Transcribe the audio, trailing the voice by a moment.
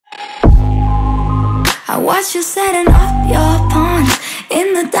I watch you setting up your pawns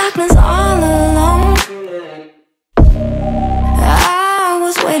in the darkness all alone. I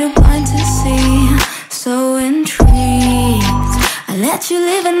was way too blind to see, so intrigued. I let you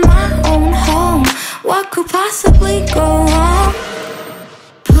live in my own home. What could possibly go wrong?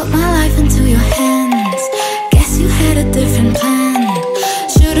 Put my life into your hands. Guess you had a different plan.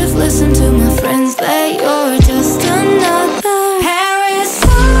 Should've listened to my friends, that you're just another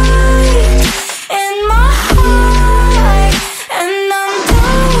parasite in my heart. And I'm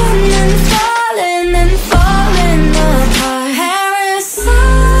dying and falling apart.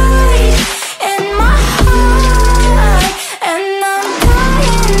 Parasite in my heart. And I'm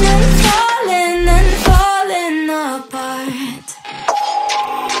dying and falling apart.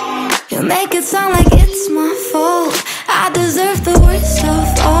 You make it sound like it's my fault. I deserve the worst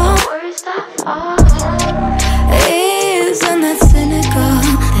of all. Isn't that cynical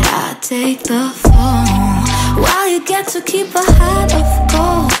that I take the fall? While you get to keep a heart of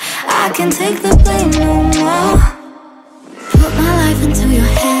gold, I can take the blame no more. Put my life into your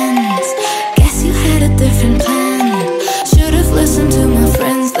hands. Guess you had a different plan. Should've listened to my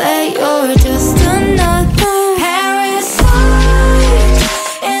friends, that you're just another parasite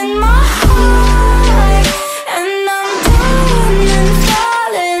in my heart. And I'm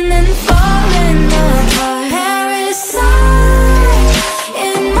dying and falling apart. Parasite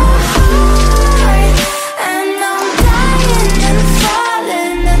in my heart. And I'm dying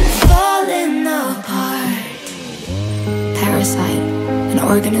and falling apart. Parasite, an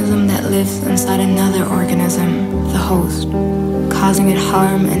organism that lives inside another organism, the host, causing it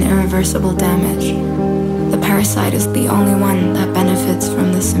harm and irreversible damage. The parasite is the only one that benefits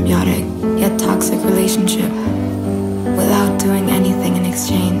from the symbiotic yet toxic relationship without doing anything in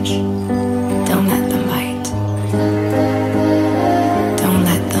exchange.